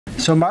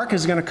So Mark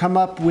is going to come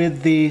up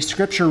with the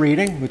scripture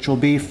reading, which will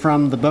be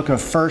from the book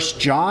of 1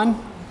 John.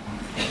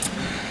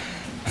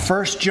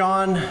 1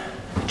 John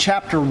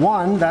chapter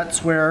 1,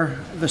 that's where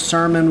the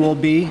sermon will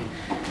be.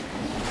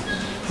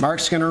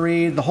 Mark's going to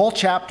read the whole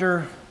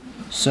chapter,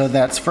 so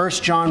that's 1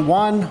 John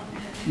 1,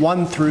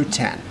 1 through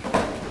 10.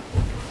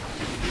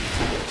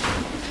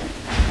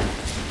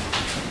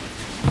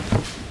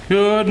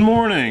 Good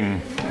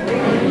morning.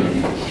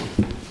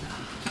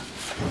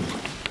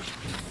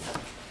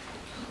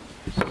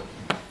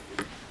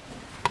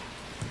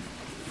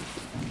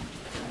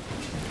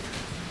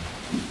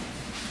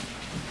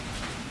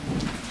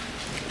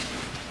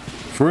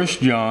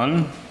 First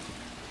John,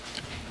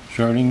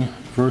 starting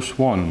verse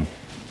 1.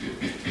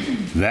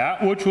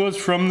 That which was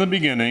from the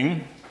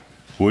beginning,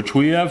 which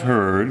we have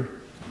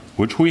heard,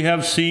 which we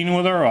have seen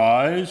with our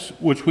eyes,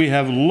 which we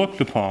have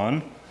looked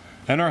upon,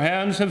 and our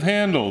hands have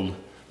handled,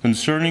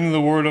 concerning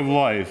the word of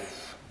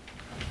life.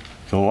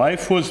 The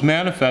life was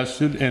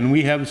manifested, and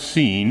we have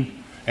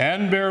seen,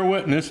 and bear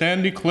witness,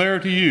 and declare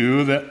to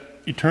you that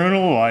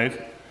eternal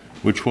life,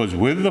 which was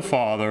with the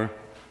Father,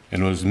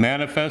 and was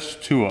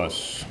manifest to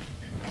us.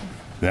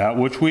 That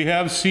which we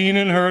have seen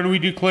and heard we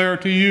declare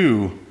to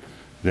you,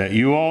 that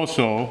you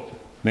also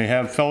may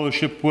have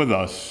fellowship with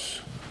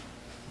us.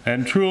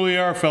 And truly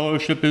our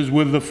fellowship is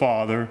with the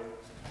Father,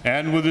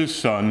 and with his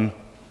Son,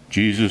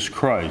 Jesus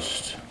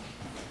Christ.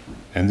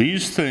 And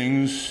these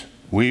things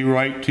we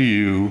write to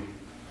you,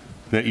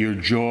 that your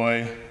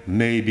joy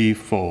may be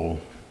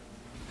full.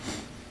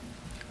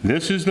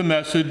 This is the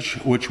message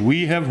which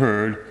we have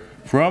heard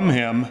from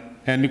him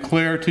and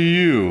declare to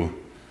you,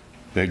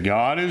 that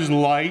God is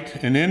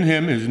light, and in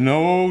him is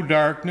no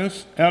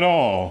darkness at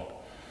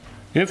all.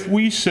 If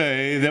we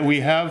say that we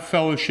have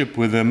fellowship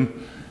with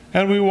him,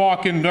 and we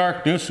walk in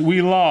darkness,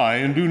 we lie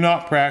and do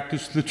not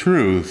practice the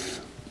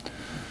truth.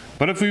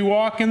 But if we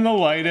walk in the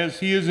light as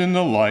he is in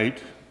the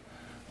light,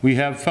 we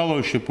have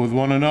fellowship with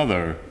one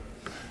another.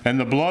 And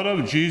the blood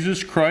of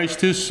Jesus Christ,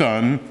 his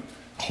Son,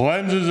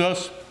 cleanses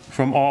us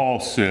from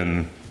all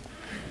sin.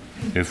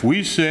 If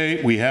we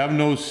say we have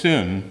no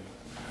sin,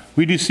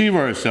 we deceive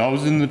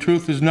ourselves, and the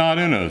truth is not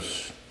in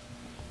us.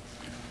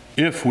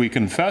 If we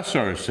confess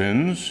our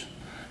sins,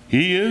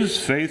 he is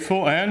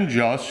faithful and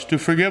just to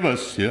forgive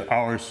us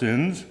our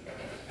sins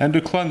and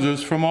to cleanse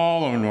us from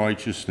all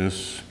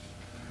unrighteousness.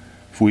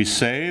 If we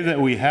say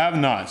that we have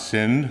not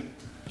sinned,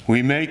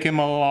 we make him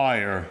a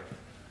liar,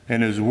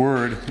 and his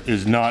word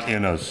is not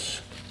in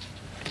us.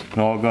 And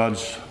all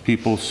God's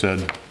people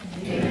said,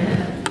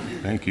 Amen.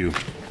 Thank you.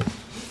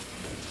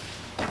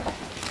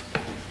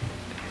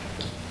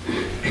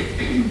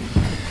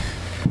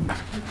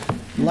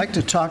 I'd like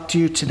to talk to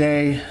you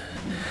today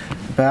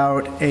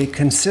about a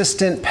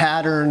consistent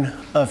pattern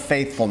of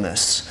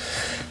faithfulness.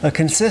 A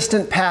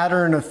consistent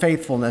pattern of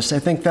faithfulness. I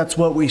think that's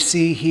what we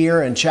see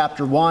here in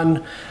chapter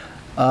 1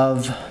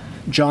 of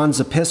John's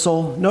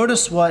epistle.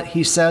 Notice what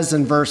he says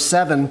in verse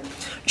 7.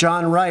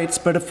 John writes,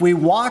 "But if we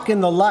walk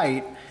in the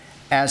light,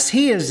 as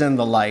he is in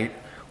the light,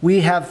 we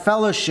have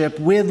fellowship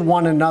with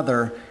one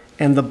another,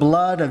 and the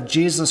blood of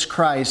Jesus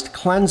Christ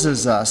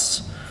cleanses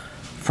us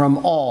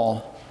from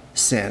all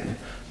sin."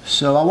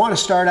 So I want to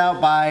start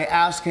out by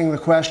asking the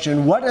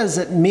question, what does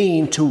it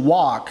mean to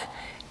walk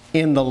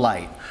in the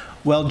light?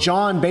 Well,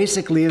 John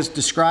basically is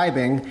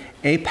describing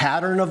a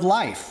pattern of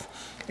life,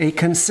 a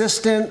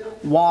consistent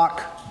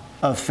walk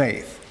of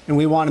faith. And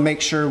we want to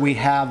make sure we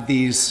have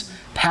these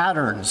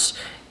patterns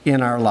in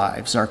our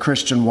lives, our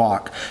Christian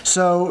walk.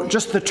 So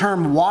just the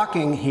term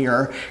walking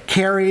here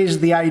carries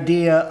the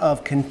idea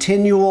of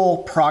continual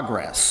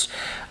progress,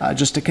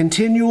 just a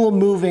continual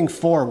moving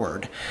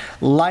forward.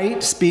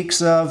 Light speaks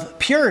of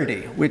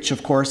purity, which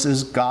of course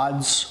is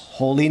God's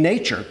holy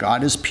nature.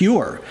 God is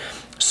pure.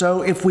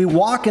 So if we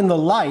walk in the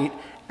light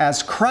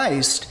as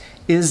Christ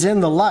is in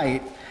the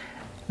light,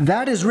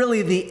 that is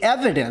really the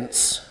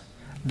evidence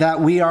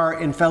that we are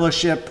in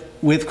fellowship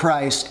with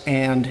Christ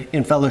and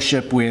in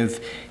fellowship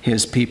with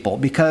his people.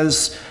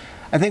 Because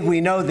I think we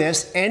know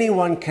this,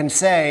 anyone can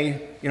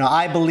say,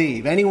 I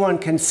believe. Anyone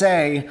can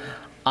say,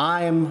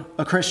 I'm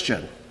a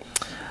Christian.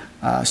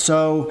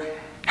 So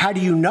how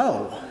do you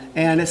know?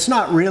 And it's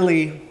not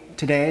really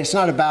today, it's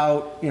not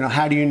about,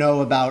 how do you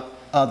know about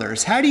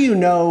others? How do you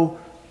know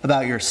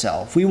about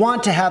yourself? We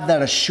want to have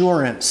that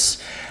assurance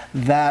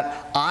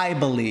that I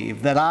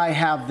believe, that I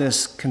have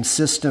this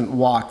consistent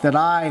walk, that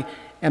I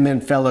am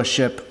in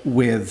fellowship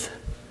with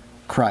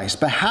Christ.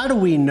 But how do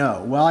we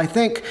know? Well, I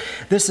think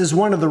this is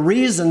one of the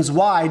reasons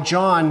why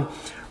John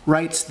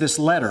writes this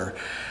letter.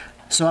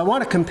 So I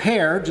want to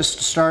compare, just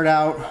to start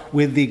out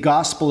with the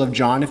Gospel of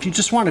John. If you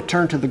just want to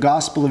turn to the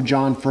Gospel of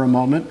John for a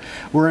moment.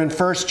 We're in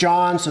 1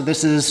 John, so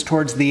this is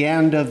towards the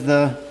end of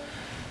the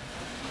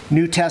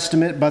New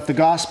Testament, but the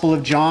Gospel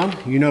of John,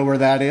 you know where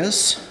that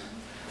is.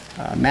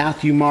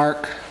 Matthew,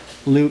 Mark,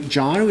 Luke,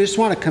 John. We just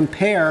want to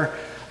compare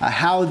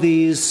how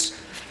these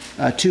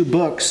two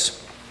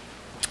books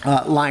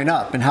line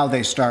up and how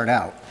they start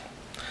out.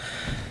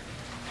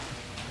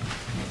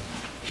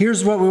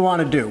 here's what we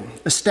want to do.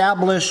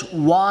 Establish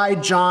why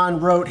John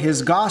wrote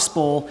his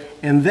gospel,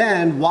 and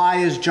then why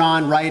is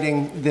John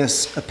writing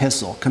this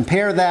epistle.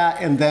 Compare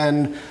that and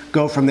then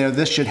go from there.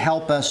 This should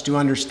help us to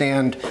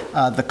understand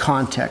the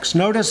context.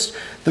 Notice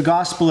the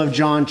Gospel of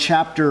John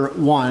chapter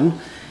 1.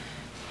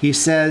 He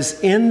says,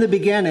 "In the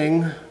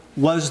beginning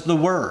was the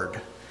Word,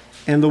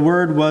 and the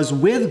Word was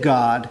with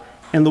God,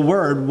 and the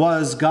Word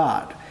was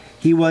God.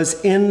 He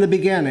was in the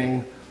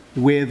beginning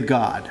with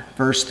God."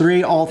 Verse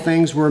 3, "All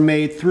things were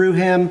made through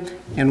him,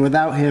 and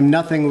without him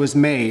nothing was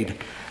made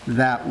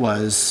that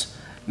was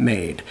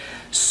made."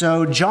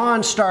 So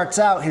John starts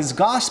out his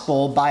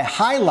gospel by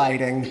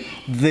highlighting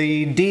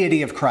the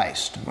deity of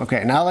Christ.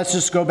 Okay, now let's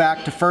just go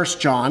back to 1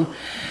 John.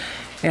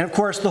 And of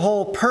course, the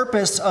whole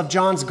purpose of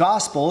John's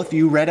gospel, if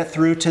you read it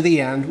through to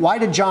the end, why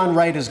did John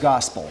write his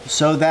gospel?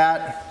 So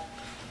that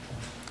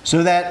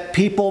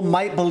people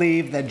might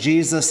believe that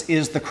Jesus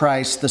is the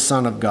Christ, the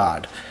Son of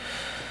God.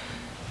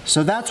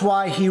 So that's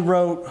why he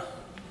wrote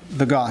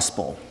the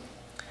gospel,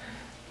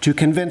 to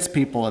convince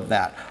people of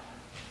that.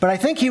 But I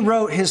think he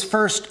wrote his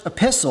first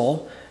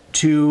epistle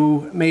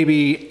to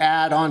maybe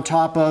add on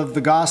top of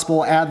the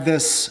gospel, add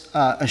this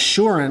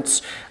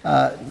assurance.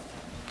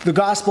 The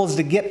gospel is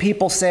to get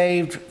people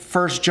saved.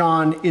 1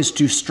 John is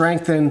to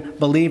strengthen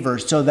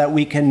believers so that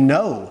we can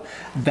know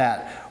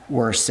that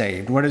we're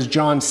saved. What does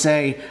John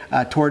say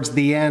towards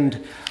the end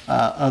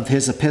of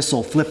his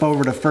epistle? Flip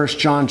over to 1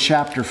 John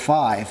chapter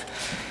 5.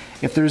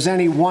 If there's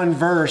any one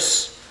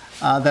verse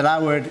that I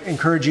would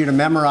encourage you to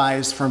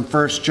memorize from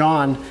 1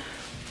 John,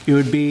 it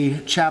would be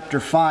chapter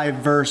 5,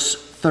 verse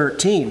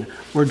 13,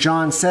 where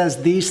John says,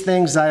 "These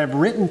things I have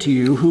written to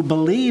you who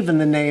believe in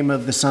the name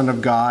of the Son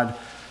of God,"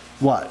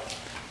 what?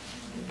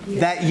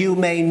 "That you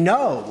may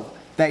know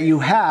that you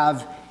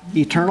have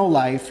eternal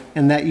life,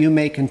 and that you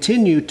may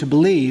continue to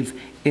believe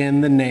in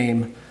the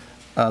name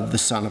of the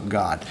Son of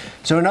God."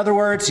 So in other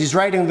words, he's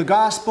writing the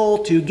gospel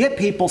to get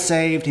people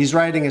saved. He's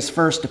writing his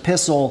first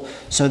epistle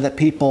so that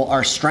people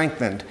are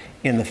strengthened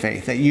in the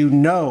faith, that you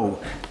know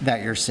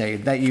that you're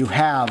saved, that you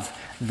have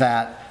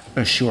that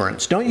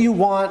assurance. Don't you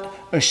want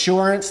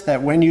assurance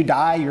that when you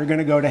die, you're going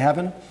to go to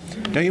heaven?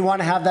 Don't you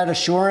want to have that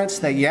assurance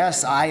that,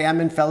 yes, I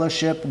am in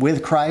fellowship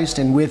with Christ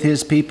and with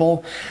his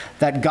people,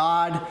 that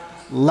God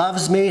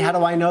loves me? How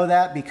do I know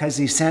that? Because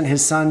he sent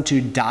his son to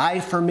die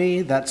for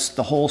me. That's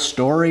the whole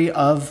story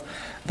of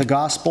the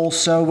gospel.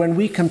 So when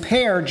we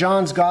compare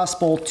John's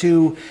gospel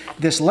to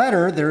this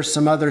letter, there's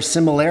some other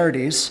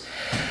similarities.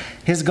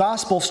 His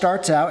gospel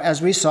starts out,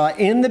 as we saw,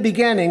 "In the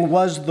beginning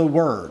was the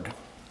Word."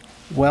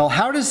 Well,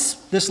 how does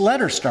this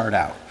letter start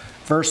out?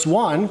 Verse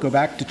 1, go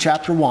back to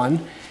chapter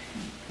 1,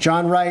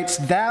 John writes,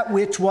 "That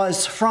which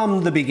was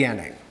from the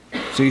beginning."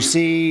 So you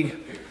see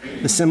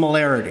the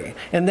similarity.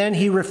 And then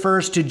he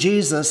refers to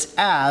Jesus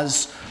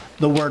as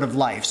the Word of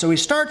life. So he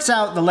starts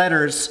out the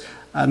letters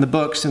and the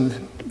books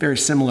in a very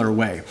similar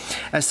way.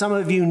 As some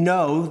of you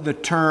know, the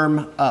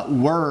term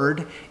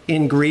word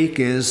in Greek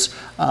is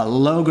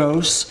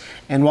logos.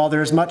 And while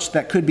there's much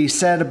that could be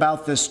said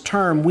about this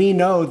term, we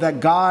know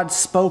that God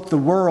spoke the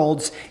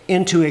worlds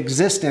into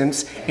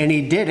existence, and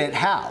he did it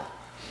how?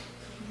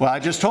 Well, I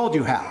just told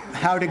you how.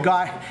 How did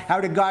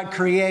God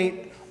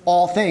create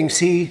all things?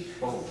 He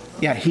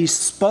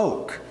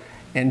spoke.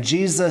 And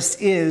Jesus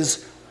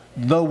is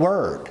the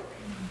Word.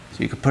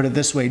 So you could put it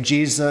this way,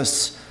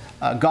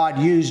 God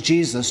used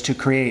Jesus to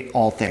create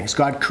all things.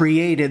 God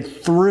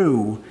created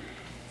through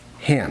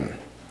him.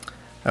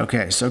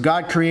 Okay, so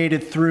God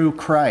created through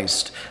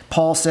Christ.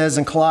 Paul says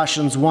in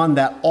Colossians 1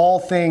 that all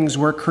things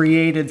were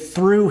created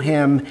through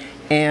him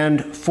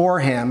and for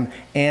him,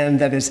 and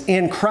that is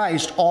in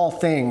Christ all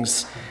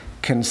things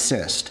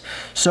consist.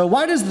 So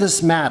why does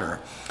this matter?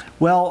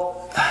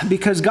 Well,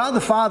 because God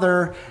the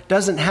Father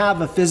doesn't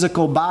have a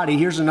physical body.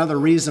 Here's another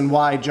reason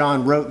why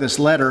John wrote this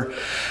letter.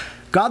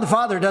 God the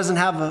Father doesn't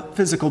have a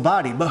physical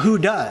body, but who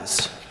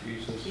does?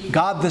 Jesus.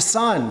 God the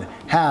Son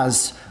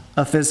has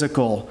a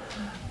physical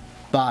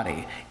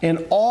body.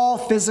 And all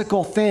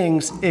physical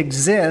things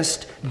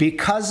exist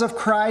because of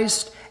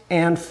Christ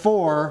and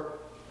for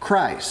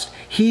Christ.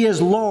 He is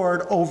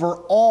Lord over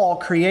all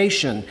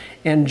creation.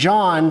 And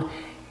John,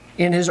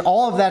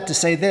 all of that to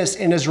say this,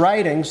 in his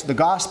writings, the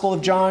Gospel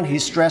of John,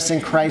 he's stressing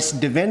Christ's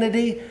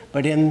divinity,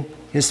 but in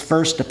his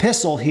first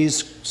epistle,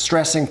 he's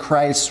stressing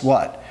Christ's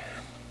what?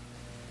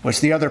 What's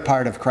the other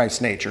part of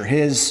Christ's nature?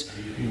 His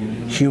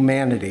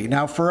humanity.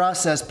 Now, for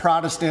us as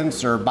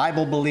Protestants or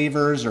Bible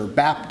believers or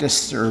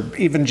Baptists or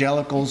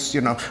evangelicals,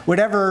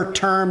 whatever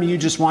term you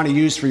just want to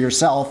use for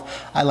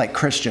yourself, I like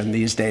Christian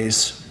these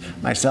days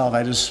myself.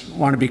 I just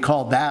want to be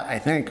called that, I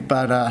think.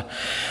 But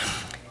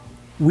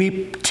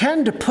we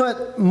tend to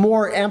put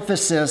more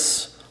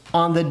emphasis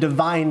on the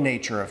divine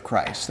nature of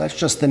Christ. That's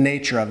just the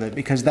nature of it,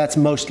 because that's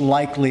most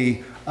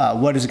likely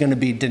what is going to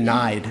be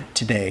denied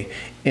today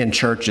in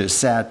churches,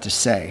 sad to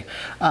say.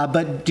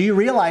 But do you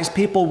realize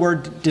people were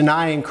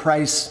denying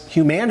Christ's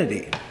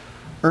humanity?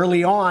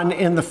 Early on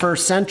in the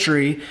first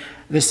century,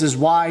 This is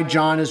why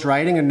John is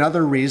writing,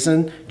 another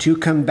reason to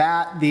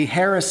combat the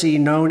heresy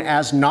known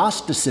as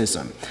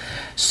Gnosticism.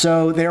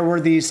 So there were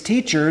these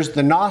teachers,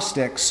 the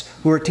Gnostics,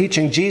 who were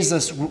teaching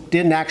Jesus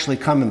didn't actually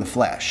come in the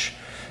flesh.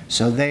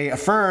 So they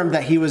affirmed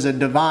that he was a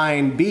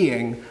divine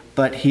being,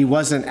 but he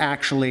wasn't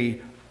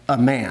actually a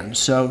man.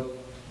 So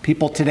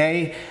people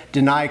today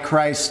deny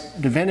Christ's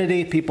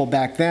divinity. People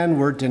back then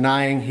were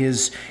denying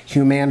his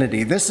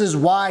humanity. This is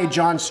why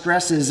John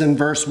stresses in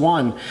verse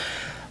 1.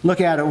 Look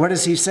at it. What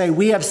does he say?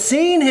 We have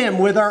seen him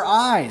with our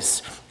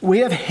eyes. We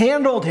have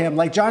handled him.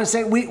 Like John is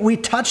saying, we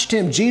touched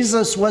him.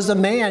 Jesus was a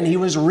man. He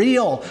was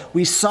real.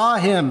 We saw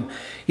him.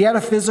 He had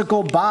a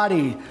physical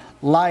body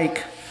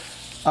like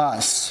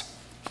us.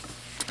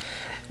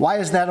 Why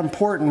is that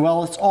important?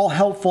 Well, it's all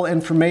helpful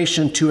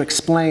information to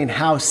explain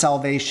how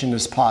salvation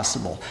is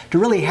possible. To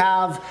really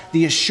have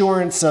the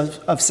assurance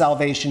of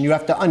salvation, you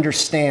have to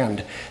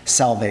understand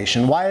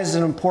salvation. Why is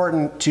it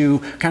important to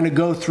kind of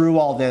go through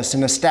all this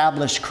and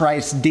establish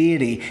Christ's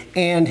deity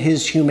and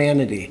his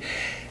humanity?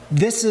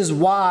 This is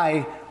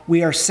why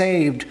we are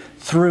saved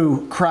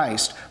through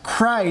Christ.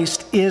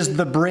 Christ is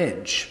the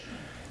bridge.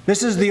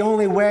 This is the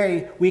only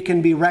way we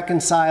can be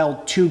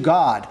reconciled to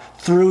God,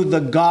 through the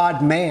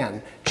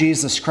God-man,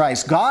 Jesus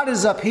Christ. God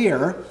is up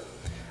here.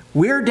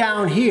 We're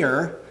down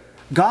here.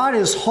 God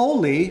is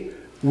holy.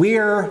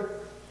 We're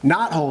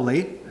not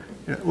holy.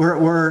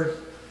 We're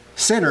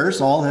sinners.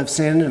 All have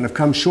sinned and have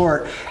come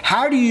short.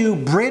 How do you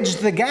bridge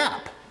the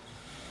gap?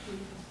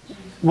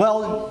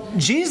 Well,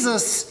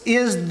 Jesus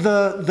is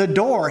the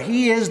door.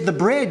 He is the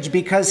bridge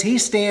because he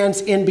stands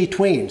in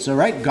between. So,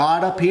 right,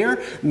 God up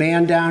here,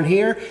 man down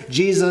here.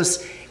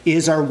 Jesus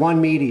is our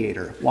one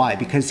mediator. Why?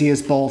 Because he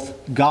is both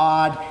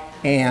God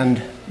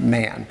and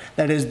man.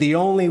 That is the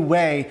only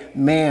way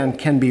man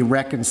can be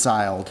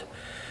reconciled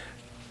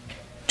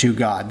to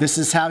God. This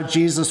is how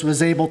Jesus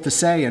was able to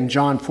say in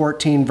John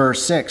 14,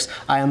 verse 6,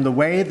 I am the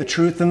way, the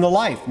truth, and the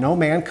life. No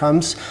man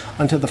comes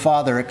unto the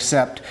Father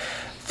except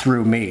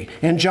through me.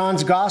 In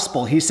John's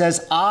gospel, he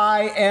says,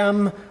 I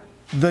am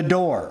the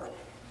door.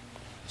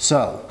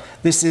 So,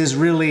 this is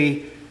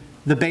really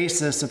the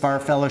basis of our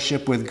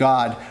fellowship with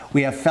God.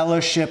 We have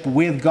fellowship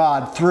with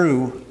God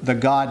through the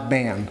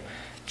God-man,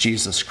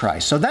 Jesus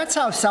Christ. So that's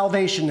how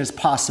salvation is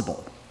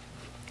possible.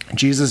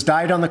 Jesus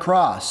died on the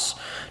cross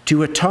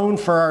to atone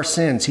for our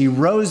sins. He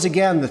rose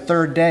again the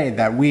third day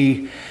that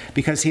we,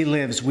 because he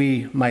lives,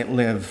 we might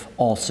live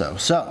also.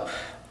 So,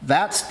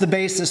 that's the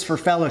basis for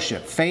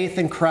fellowship. Faith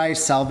in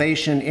Christ,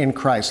 salvation in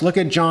Christ. Look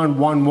at John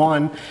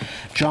 1:1.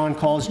 John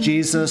calls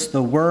Jesus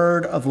the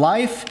Word of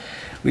life.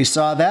 We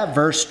saw that.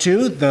 Verse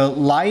 2, the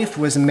life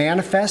was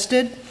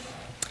manifested,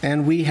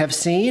 and we have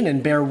seen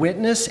and bear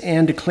witness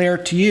and declare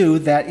to you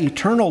that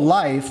eternal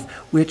life,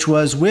 which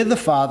was with the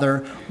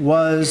Father,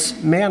 was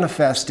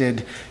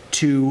manifested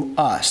to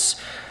us.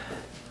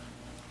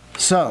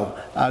 So,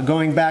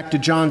 going back to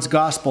John's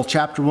Gospel,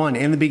 chapter 1,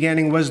 in the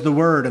beginning was the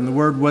Word, and the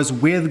Word was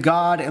with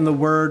God, and the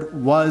Word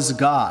was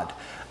God.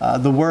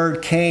 The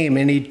Word came,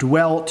 and he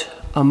dwelt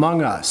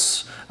among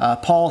us.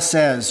 Paul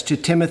says to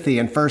Timothy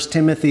in 1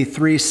 Timothy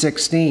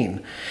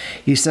 3:16,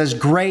 he says,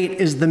 great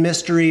is the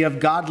mystery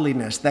of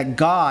godliness, that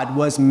God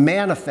was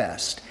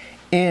manifest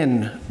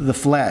in the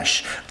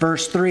flesh.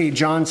 Verse 3,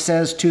 John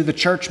says to the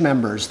church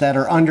members that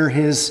are under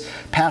his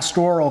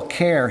pastoral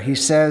care, he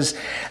says,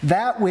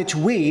 that which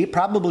we,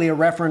 probably a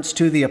reference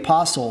to the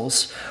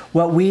apostles,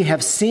 what we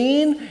have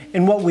seen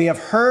and what we have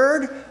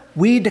heard,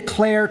 we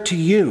declare to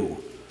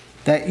you,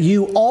 that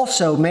you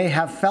also may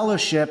have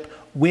fellowship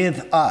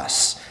with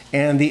us.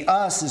 And the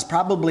us is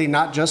probably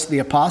not just the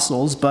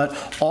apostles, but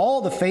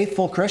all the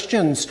faithful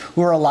Christians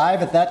who are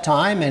alive at that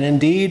time, and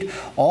indeed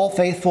all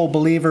faithful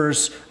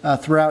believers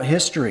throughout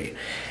history.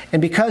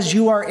 And because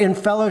you are in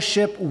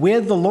fellowship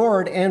with the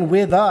Lord and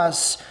with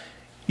us,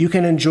 you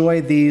can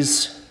enjoy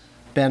these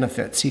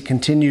benefits. He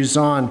continues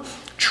on,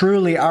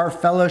 truly our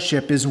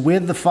fellowship is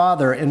with the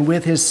Father and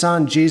with his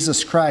Son,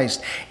 Jesus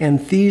Christ.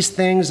 And these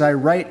things I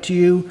write to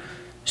you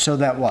so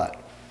that what?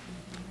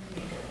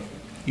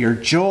 Your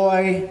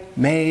joy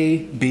may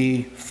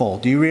be full.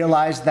 Do you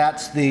realize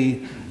that's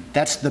the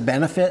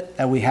benefit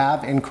that we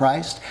have in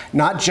Christ?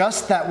 Not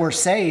just that we're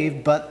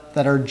saved, but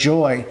that our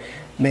joy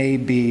may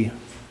be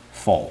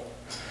full.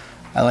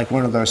 I like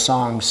one of those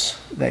songs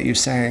that you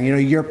sang. You know,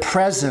 your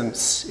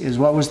presence is,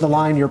 what was the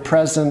line? Your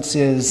presence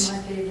is...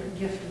 My favorite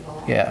gift of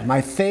all. Yeah,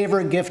 my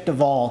favorite gift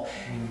of all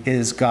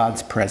is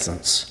God's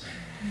presence.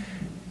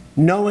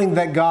 Knowing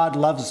that God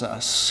loves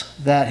us,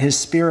 that his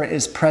Spirit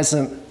is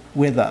present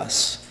with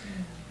us,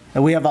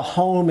 that we have a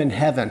home in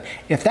heaven.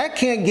 If that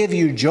can't give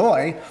you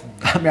joy,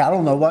 I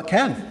don't know what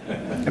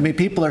can.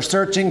 People are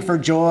searching for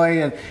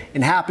joy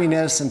and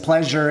happiness and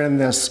pleasure in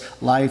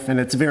this life, and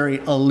it's very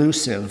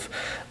elusive.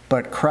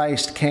 But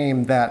Christ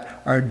came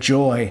that our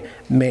joy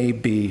may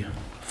be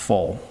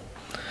full.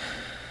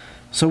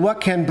 So what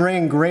can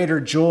bring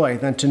greater joy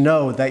than to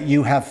know that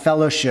you have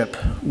fellowship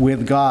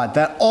with God,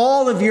 that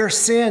all of your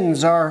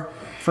sins are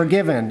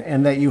forgiven,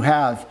 and that you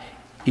have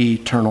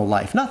eternal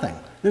life? Nothing.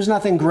 There's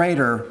nothing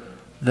greater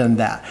than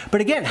that.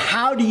 But again,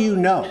 how do you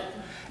know?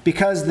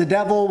 because the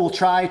devil will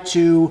try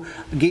to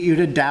get you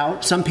to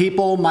doubt. Some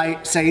people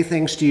might say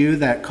things to you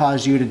that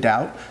cause you to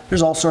doubt.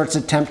 There's all sorts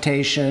of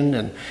temptation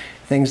and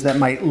things that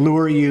might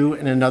lure you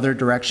in another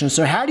direction.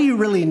 So how do you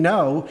really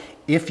know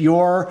if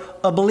you're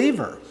a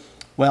believer?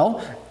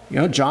 Well,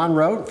 John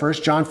wrote, 1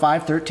 John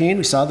 5:13,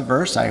 we saw the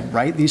verse, I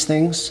write these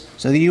things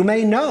so that you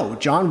may know.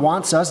 God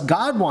wants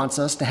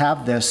us to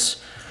have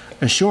this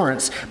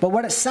assurance. But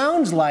what it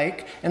sounds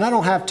like, and I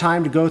don't have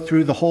time to go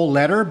through the whole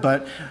letter,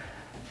 but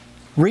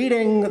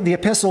reading the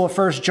epistle of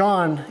 1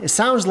 John, it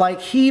sounds like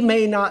he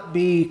may not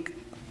be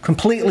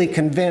completely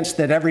convinced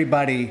that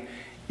everybody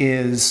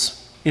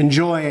is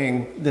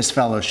enjoying this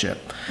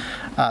fellowship.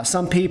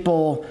 Some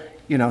people,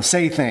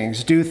 say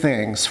things, do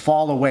things,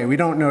 fall away. We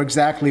don't know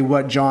exactly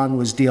what John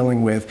was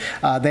dealing with.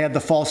 They had the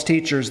false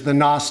teachers, the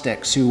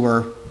Gnostics, who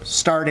were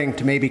starting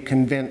to maybe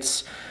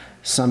convince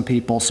some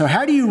people. So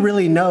how do you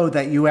really know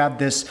that you have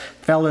this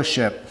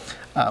fellowship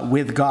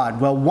with God?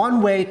 Well,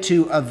 one way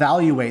to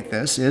evaluate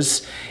this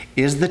is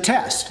the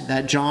test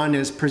that John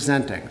is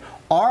presenting.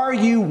 Are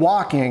you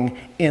walking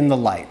in the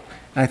light?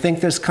 And I think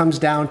this comes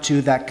down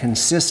to that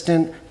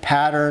consistent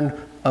pattern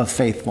of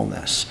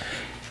faithfulness.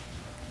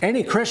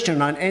 Any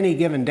Christian on any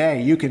given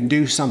day, you can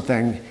do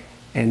something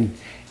and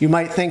you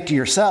might think to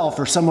yourself,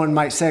 or someone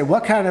might say,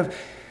 what kind of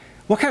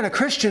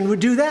Christian would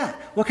do that?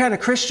 What kind of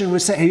Christian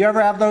would say, you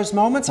ever have those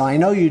moments? I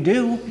know you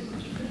do.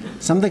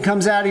 Something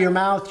comes out of your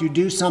mouth, you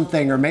do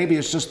something, or maybe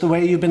it's just the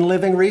way you've been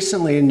living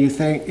recently and you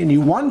think, and you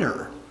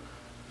wonder,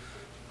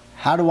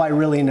 how do I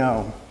really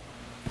know?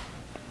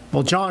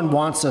 Well, John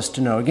wants us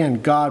to know.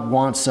 Again, God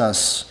wants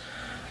us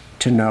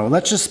to know.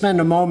 Let's just spend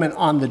a moment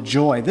on the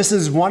joy. This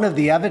is one of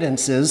the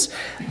evidences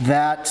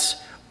that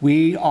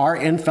we are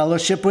in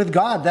fellowship with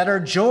God, that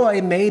our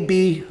joy may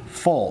be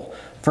full.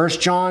 1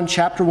 John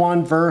chapter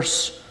 1,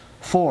 verse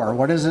 4.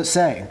 What does it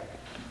say?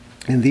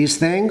 In these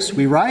things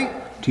we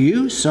write to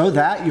you so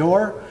that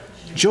your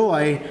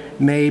joy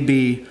may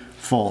be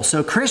full.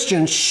 So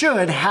Christians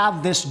should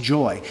have this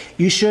joy.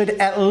 You should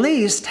at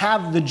least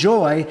have the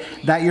joy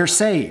that you're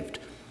saved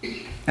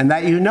and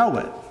that you know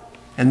it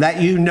and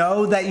that you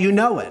know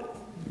it.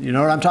 You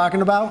know what I'm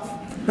talking about?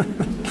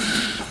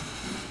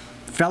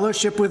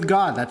 Fellowship with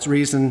God, that's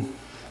reason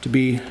to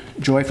be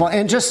joyful.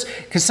 And just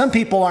because some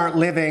people aren't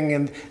living,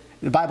 and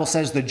the Bible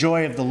says the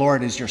joy of the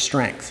Lord is your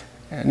strength.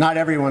 Not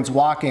everyone's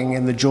walking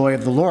in the joy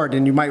of the Lord,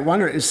 and you might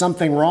wonder, is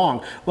something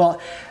wrong? Well,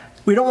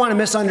 we don't want to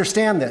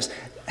misunderstand this.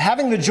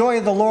 Having the joy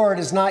of the Lord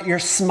is not you're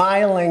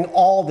smiling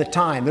all the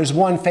time. There's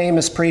one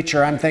famous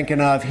preacher I'm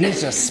thinking of.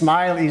 He's just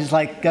smiling. He's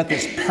like got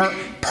this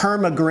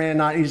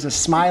perma-grin on. He's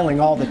just smiling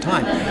all the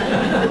time.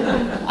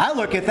 I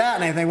look at that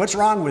and I think, what's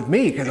wrong with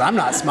me? Because I'm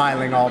not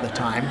smiling all the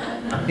time.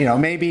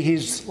 Maybe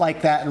he's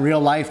like that in real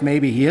life.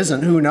 Maybe he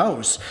isn't. Who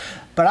knows?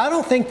 But I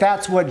don't think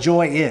that's what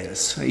joy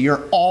is.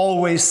 You're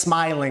always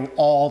smiling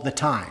all the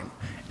time.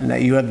 And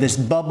that you have this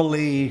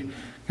bubbly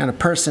kind of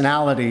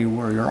personality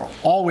where you're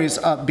always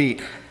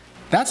upbeat.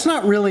 That's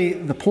not really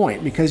the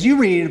point, because you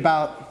read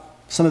about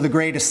some of the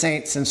greatest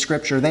saints in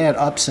Scripture. They had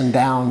ups and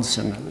downs,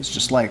 and it was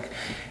just like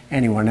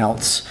anyone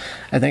else.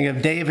 I think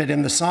of David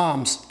in the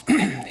Psalms.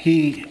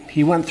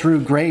 He went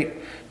through great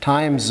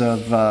times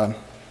of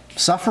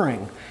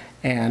suffering,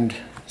 and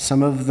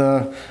some of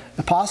the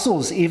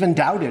apostles even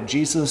doubted.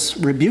 Jesus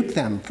rebuked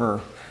them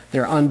for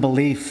their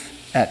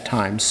unbelief at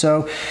times.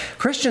 So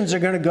Christians are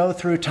going to go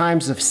through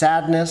times of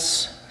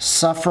sadness,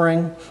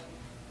 suffering,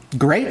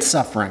 great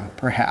suffering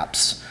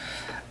perhaps.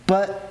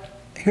 But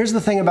here's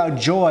the thing about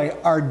joy.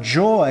 Our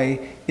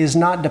joy is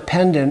not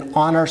dependent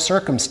on our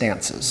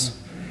circumstances.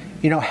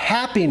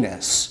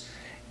 Happiness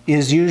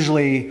is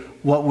usually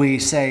what we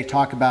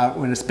talk about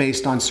when it's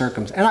based on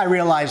circumstances. And I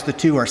realize the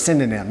two are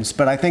synonyms,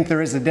 but I think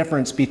there is a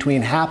difference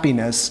between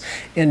happiness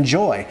and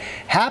joy.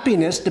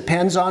 Happiness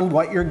depends on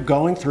what you're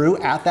going through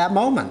at that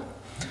moment.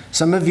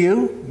 Some of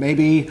you,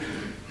 maybe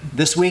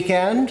this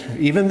weekend,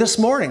 even this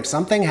morning,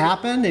 something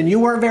happened and you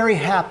weren't very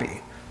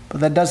happy. But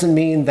that doesn't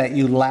mean that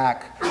you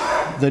lack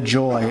the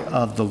joy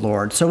of the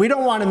Lord. So we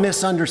don't want to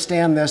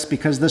misunderstand this,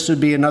 because this would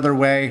be another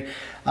way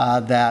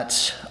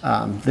that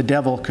the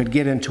devil could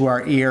get into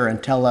our ear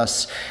and tell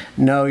us,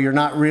 no, you're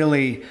not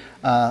really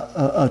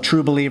a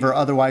true believer,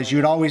 otherwise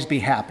you'd always be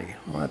happy.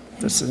 Well,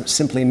 this is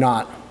simply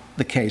not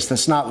the case.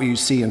 That's not what you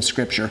see in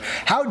Scripture.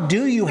 How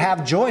do you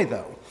have joy,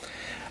 though?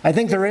 I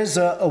think there is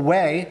a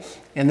way,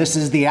 and this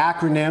is the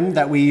acronym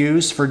that we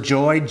use for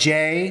joy,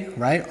 J,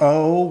 right?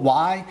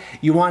 O-Y.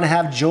 You want to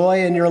have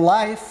joy in your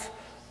life,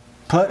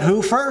 put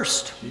who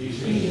first?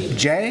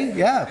 Jesus. J,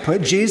 yeah,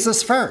 put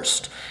Jesus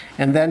first.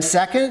 And then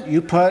second,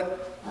 you put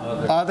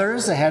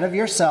others ahead of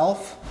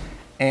yourself.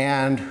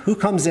 And who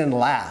comes in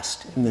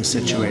last in this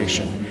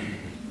situation?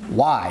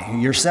 Y,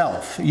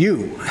 yourself,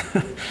 you.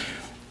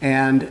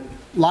 And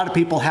a lot of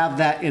people have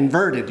that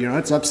inverted,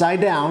 it's upside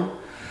down.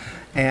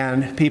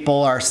 And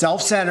people are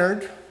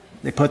self-centered.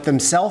 They put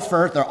themselves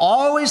first. They're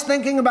always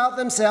thinking about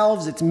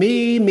themselves. It's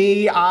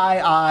me,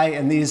 I.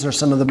 And these are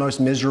some of the most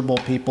miserable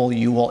people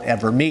you will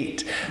ever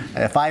meet.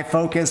 If I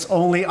focus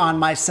only on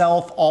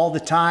myself all the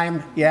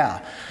time,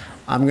 yeah,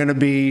 I'm going to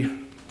be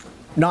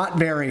not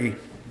very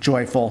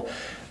joyful.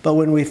 But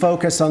when we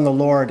focus on the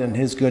Lord and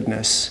his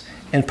goodness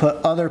and put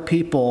other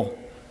people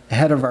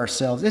ahead of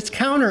ourselves, it's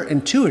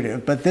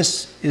counterintuitive, but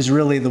this is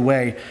really the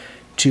way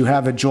to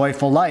have a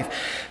joyful life.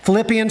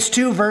 Philippians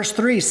 2 verse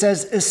 3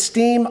 says,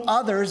 esteem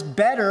others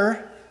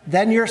better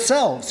than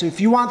yourselves. So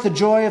if you want the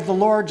joy of the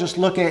Lord, just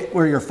look at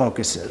where your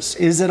focus is.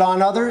 Is it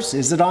on others?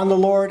 Is it on the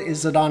Lord?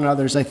 Is it on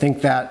others? I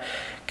think that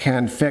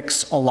can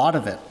fix a lot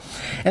of it.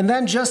 And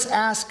then just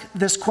ask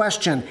this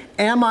question,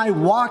 am I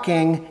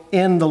walking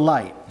in the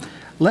light?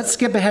 Let's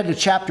skip ahead to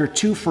chapter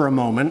 2 for a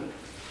moment.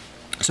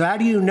 So how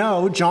do you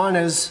know? John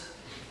is,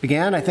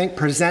 again, I think,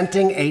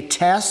 presenting a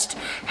test.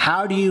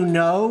 How do you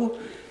know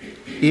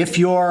if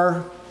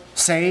you're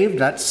saved?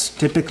 That's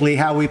typically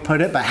how we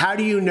put it. But how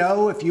do you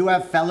know if you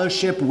have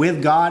fellowship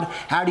with God?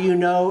 How do you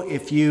know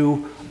if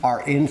you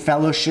are in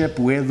fellowship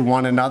with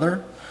one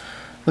another?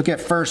 Look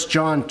at 1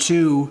 John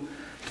 2,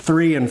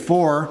 3 and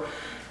 4.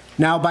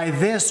 Now by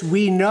this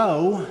we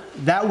know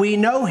that we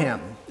know him.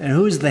 And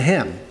who's the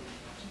him?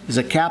 Is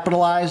it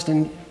capitalized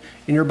in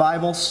your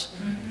Bibles?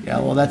 Yeah,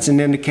 well, that's an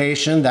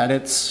indication that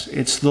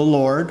it's the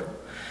Lord.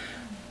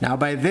 Now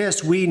by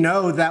this we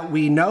know that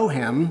we know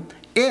him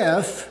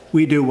if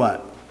we do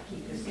what?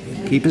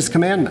 Keep his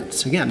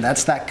commandments. Again,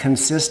 that's that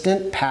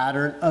consistent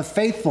pattern of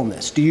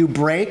faithfulness. Do you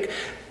break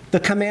the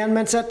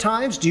commandments at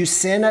times? Do you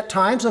sin at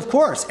times? Of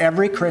course,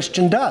 every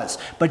Christian does.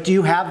 But do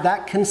you have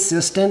that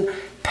consistent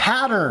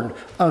pattern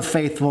of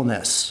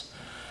faithfulness?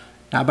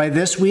 Now by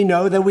this we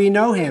know that we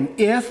know him,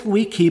 if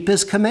we keep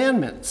his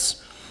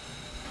commandments.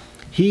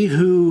 He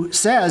who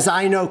says,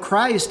 I know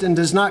Christ, and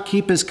does not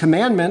keep his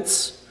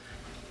commandments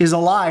is a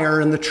liar,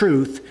 and the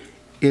truth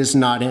is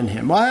not in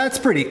him. Well, that's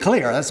pretty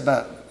clear. That's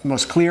about the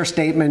most clear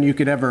statement you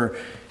could ever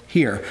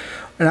hear.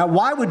 Now,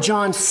 why would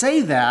John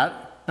say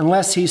that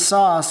unless he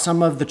saw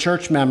some of the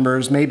church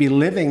members maybe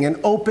living in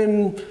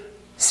open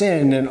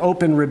sin and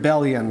open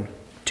rebellion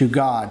to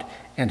God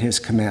and his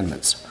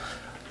commandments?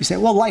 You say,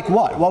 well, like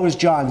what? What was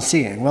John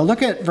seeing? Well,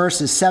 look at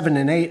verses 7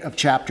 and 8 of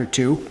chapter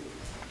 2.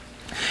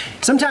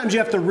 Sometimes you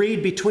have to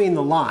read between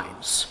the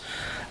lines.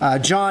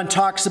 John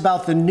talks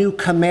about the new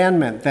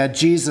commandment that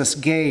Jesus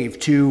gave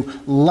to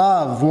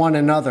love one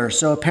another.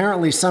 So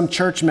apparently some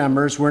church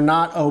members were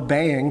not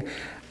obeying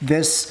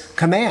this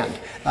command.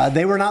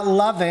 They were not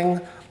loving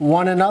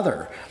one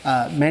another.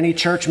 Many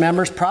church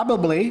members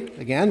probably,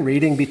 again,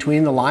 reading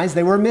between the lines,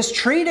 they were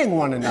mistreating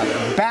one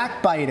another,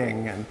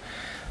 backbiting, and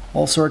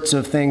all sorts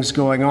of things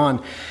going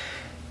on.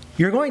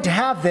 You're going to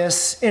have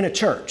this in a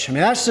church. I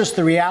mean, that's just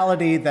the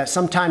reality that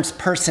sometimes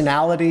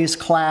personalities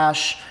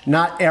clash.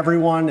 Not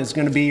everyone is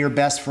going to be your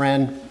best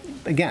friend.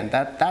 Again,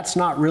 that's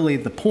not really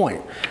the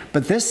point.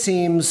 But this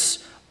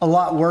seems a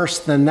lot worse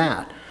than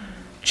that.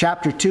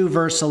 Chapter 2,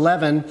 verse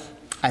 11,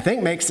 I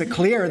think makes it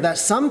clear that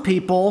some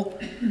people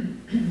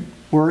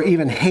were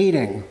even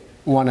hating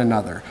one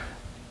another.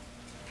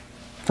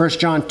 1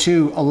 John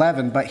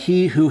 2:11, but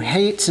he who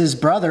hates his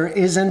brother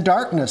is in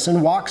darkness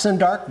and walks in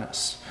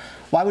darkness.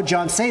 Why would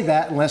John say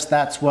that unless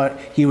that's what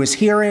he was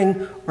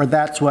hearing or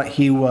that's what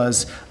he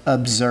was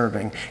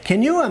observing?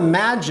 Can you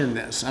imagine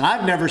this? And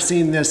I've never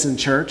seen this in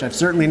church. I've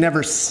certainly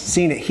never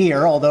seen it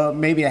here, although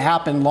maybe it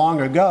happened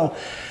long ago.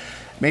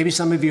 Maybe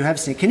some of you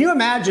have seen it. Can you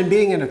imagine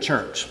being in a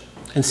church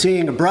and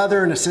seeing a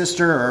brother and a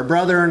sister or a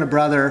brother and a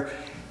brother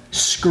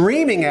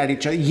screaming at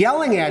each other,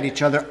 yelling at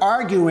each other,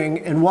 arguing,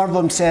 and one of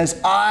them says,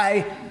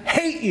 I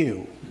hate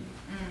you?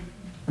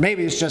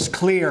 Maybe it's just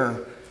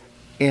clear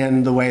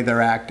in the way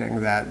they're acting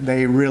that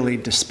they really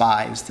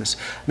despise this.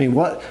 I mean,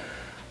 what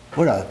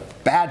a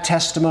bad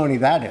testimony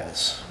that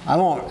is. I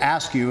won't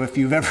ask you if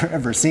you've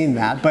ever seen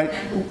that, but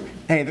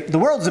hey, the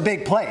world's a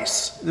big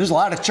place. There's a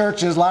lot of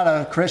churches, a lot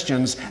of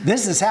Christians.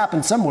 This has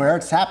happened somewhere.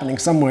 It's happening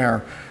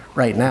somewhere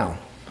right now.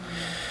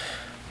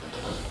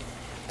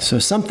 So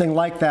something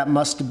like that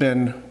must have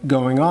been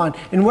going on.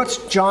 And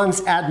what's John's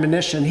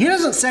admonition? He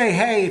doesn't say,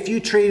 hey, if you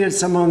treated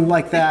someone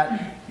like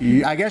that,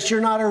 I guess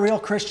you're not a real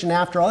Christian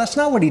after all. That's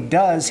not what he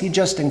does. He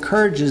just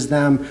encourages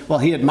them. Well,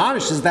 he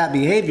admonishes that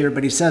behavior,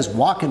 but he says,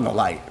 walk in the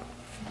light.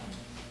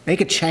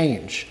 Make a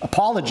change.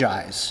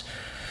 Apologize.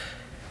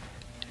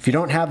 If you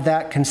don't have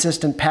that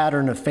consistent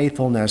pattern of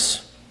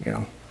faithfulness, if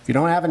you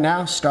don't have it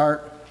now,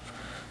 start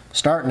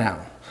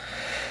now.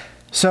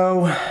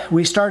 So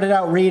we started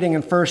out reading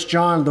in 1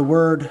 John the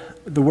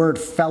word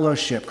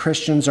fellowship.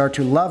 Christians are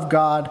to love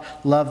God,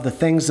 love the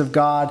things of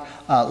God,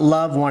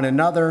 love one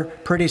another.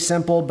 Pretty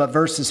simple, but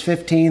verses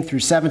 15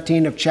 through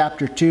 17 of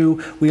chapter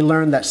 2, we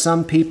learn that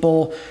some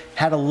people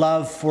had a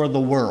love for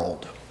the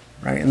world,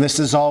 right? And this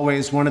is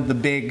always one of the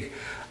big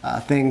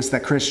things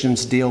that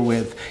Christians deal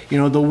with.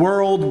 The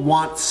world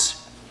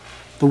wants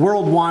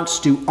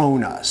to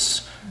own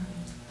us.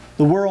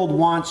 The world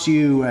wants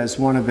you as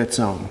one of its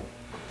own.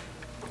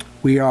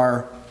 We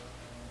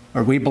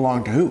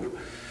belong to who?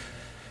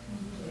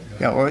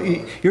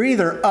 You're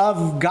either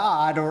of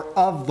God or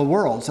of the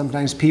world.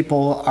 Sometimes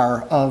people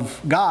are of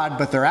God,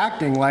 but they're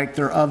acting like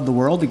they're of the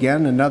world.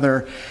 Again,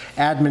 another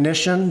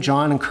admonition.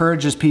 John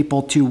encourages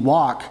people to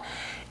walk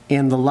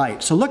in the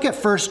light. So look at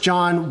 1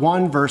 John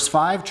 1, verse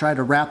 5. Try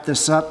to wrap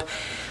this up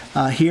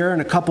here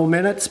in a couple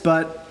minutes,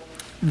 but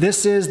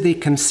this is the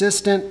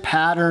consistent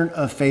pattern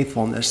of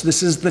faithfulness.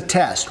 This is the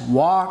test.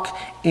 Walk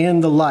in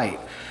the light.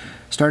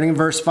 Starting in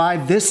verse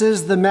 5, this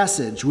is the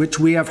message which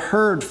we have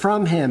heard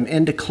from him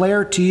and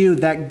declare to you,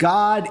 that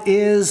God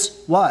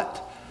is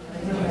what?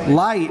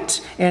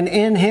 Light, and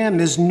in him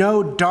is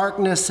no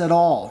darkness at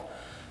all.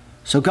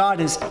 So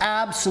God is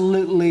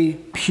absolutely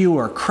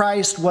pure.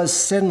 Christ was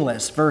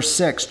sinless. Verse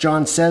 6,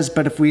 John says,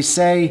 but if we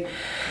say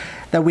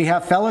that we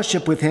have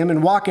fellowship with him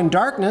and walk in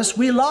darkness,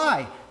 we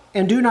lie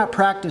and do not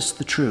practice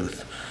the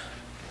truth.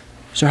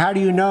 So how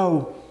do you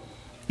know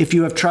if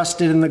you have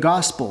trusted in the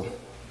gospel?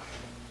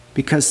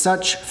 Because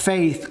such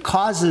faith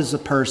causes a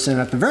person,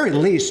 at the very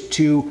least,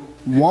 to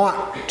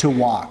want to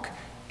walk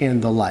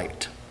in the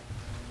light.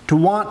 To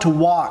want to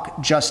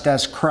walk just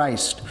as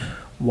Christ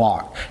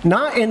walked.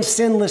 Not in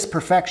sinless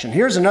perfection.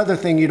 Here's another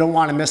thing you don't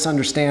want to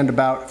misunderstand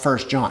about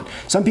 1 John.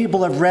 Some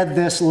people have read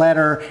this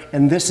letter,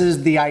 and this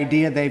is the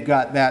idea they've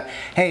got, that,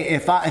 hey,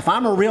 if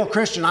I'm a real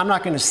Christian, I'm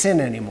not going to sin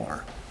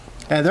anymore.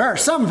 And there are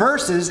some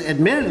verses,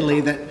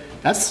 admittedly,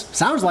 that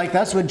sounds like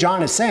that's what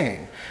John is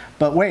saying.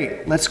 But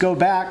wait, let's go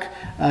back.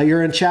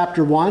 You're in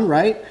chapter 1,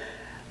 right?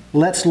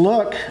 Let's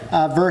look,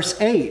 verse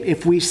 8.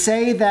 If we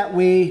say that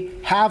we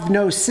have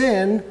no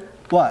sin,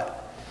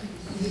 what?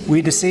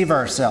 We deceive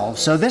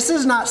ourselves. So this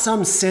is not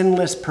some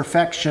sinless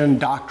perfection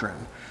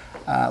doctrine,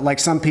 like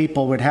some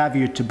people would have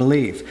you to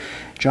believe.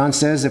 John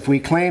says if we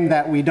claim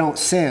that we don't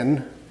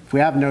sin, if we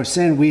have no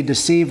sin, we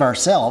deceive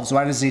ourselves.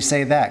 Why does he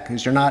say that?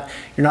 Because you're not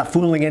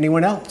fooling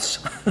anyone else.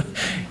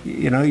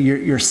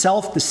 You're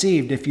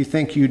self-deceived if you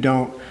think you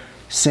don't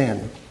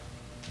sin.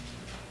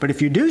 But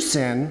if you do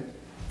sin,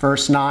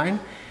 verse 9,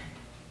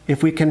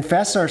 if we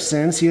confess our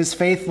sins, he is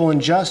faithful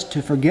and just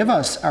to forgive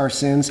us our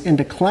sins and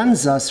to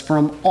cleanse us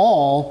from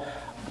all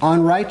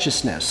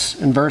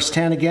unrighteousness. In verse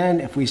 10 again,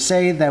 if we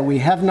say that we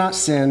have not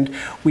sinned,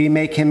 we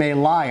make him a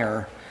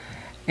liar,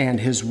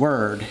 and his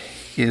word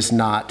is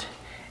not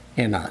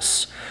in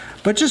us.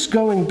 But just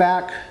going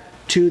back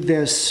to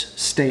this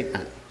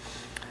statement,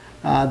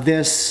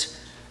 this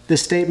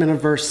statement of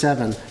verse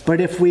 7,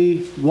 but if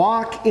we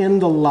walk in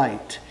the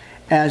light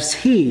as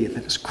he,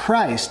 that is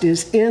Christ,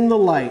 is in the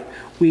light,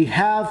 we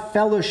have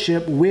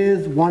fellowship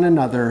with one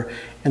another,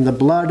 and the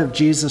blood of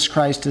Jesus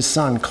Christ, his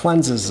Son,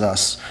 cleanses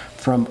us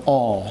from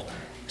all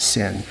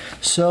sin.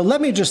 So let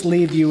me just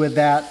leave you with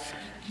that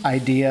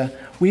idea.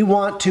 We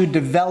want to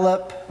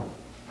develop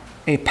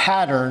a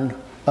pattern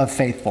of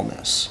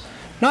faithfulness.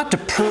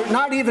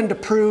 Not even to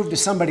prove to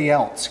somebody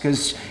else,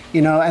 because,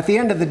 at the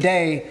end of the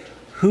day,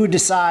 who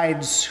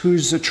decides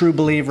who's a true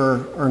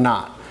believer or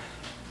not?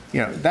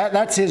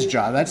 That's his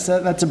job.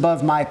 That's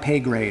above my pay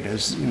grade,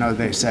 as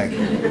they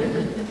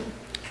say.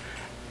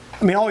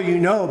 I mean, all you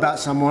know about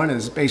someone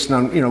is based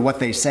on what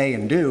they say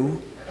and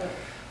do.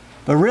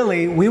 But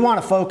really, we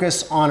want to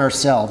focus on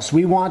ourselves.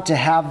 We want to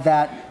have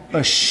that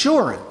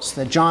assurance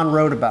that John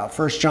wrote about,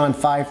 1 John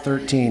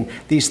 5:13.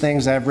 These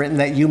things I have written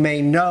that you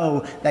may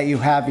know that you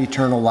have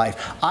eternal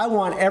life. I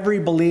want every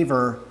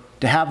believer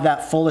to have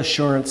that full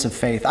assurance of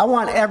faith. I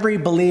want every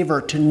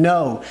believer to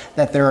know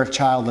that they're a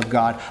child of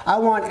God. I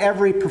want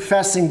every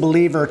professing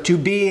believer to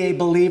be a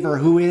believer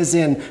who is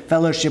in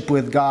fellowship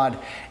with God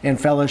and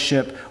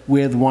fellowship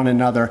with one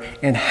another.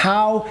 And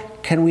how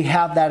can we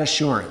have that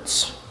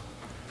assurance?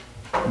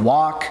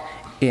 Walk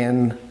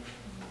in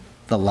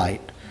the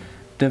light.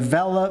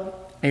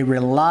 Develop a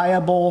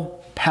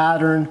reliable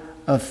pattern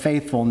of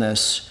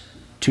faithfulness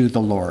to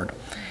the Lord.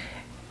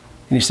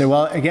 And you say,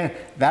 well, again,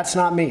 that's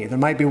not me. There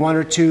might be one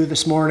or two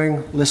this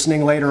morning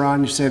listening later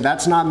on. You say,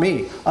 that's not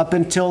me. Up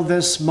until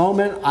this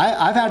moment,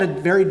 I've had a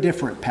very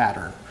different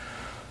pattern.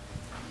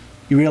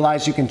 You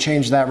realize you can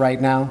change that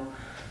right now?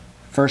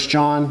 1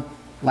 John,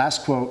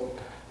 last quote,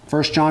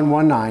 1 John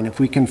 1:9, if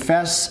we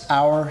confess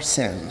our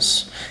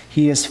sins,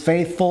 he is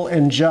faithful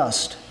and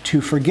just to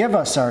forgive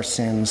us our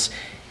sins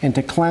and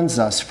to cleanse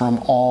us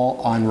from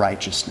all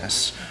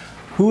unrighteousness.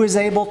 Who is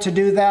able to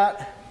do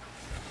that?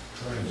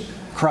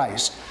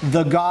 Christ,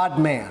 the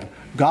God-man.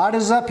 God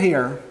is up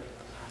here,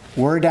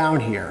 we're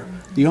down here.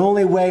 The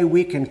only way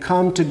we can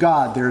come to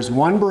God, there's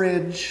one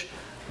bridge,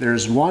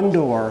 there's one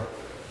door,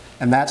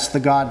 and that's the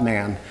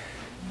God-man,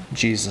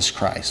 Jesus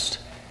Christ.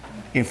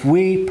 If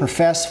we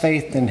profess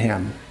faith in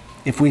him,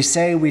 if we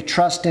say we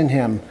trust in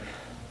him,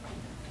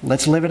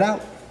 let's live it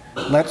out.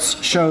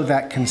 Let's show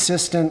that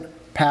consistent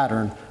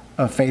pattern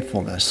of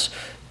faithfulness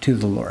to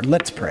the Lord.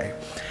 Let's pray.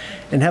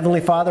 And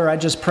Heavenly Father, I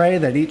just pray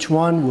that each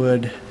one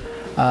would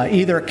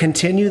either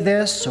continue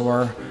this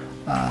or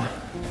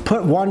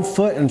put one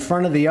foot in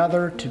front of the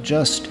other to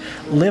just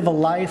live a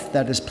life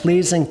that is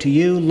pleasing to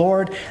you.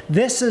 Lord,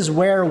 this is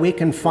where we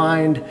can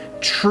find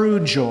true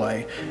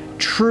joy,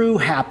 true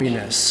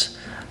happiness,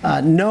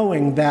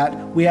 knowing that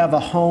we have a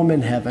home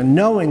in heaven,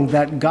 knowing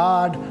that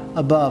God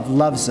above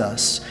loves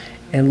us.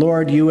 And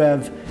Lord, you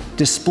have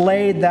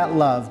displayed that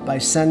love by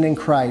sending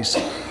Christ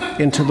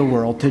into the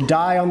world to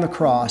die on the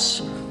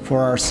cross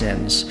for our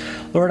sins.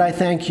 Lord, I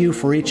thank you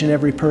for each and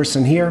every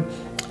person here.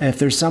 If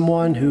there's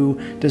someone who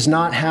does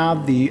not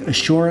have the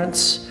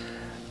assurance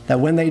that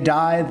when they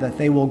die that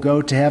they will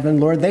go to heaven,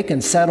 Lord, they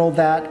can settle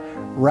that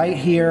right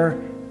here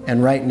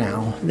and right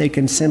now. They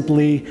can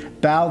simply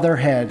bow their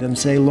head and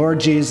say, Lord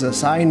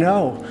Jesus, I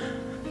know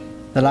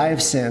that I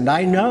have sinned.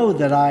 I know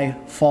that I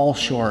fall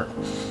short.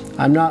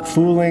 I'm not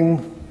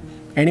fooling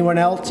anyone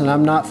else, and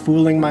I'm not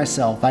fooling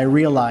myself. I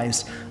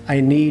realize I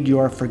need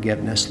your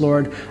forgiveness.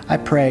 Lord, I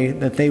pray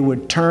that they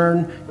would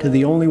turn to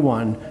the only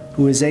one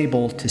who is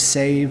able to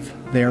save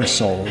their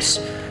souls,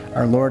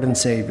 our Lord and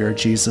Savior,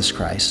 Jesus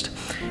Christ.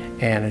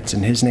 And it's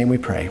in his name we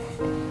pray.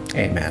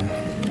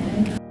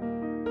 Amen.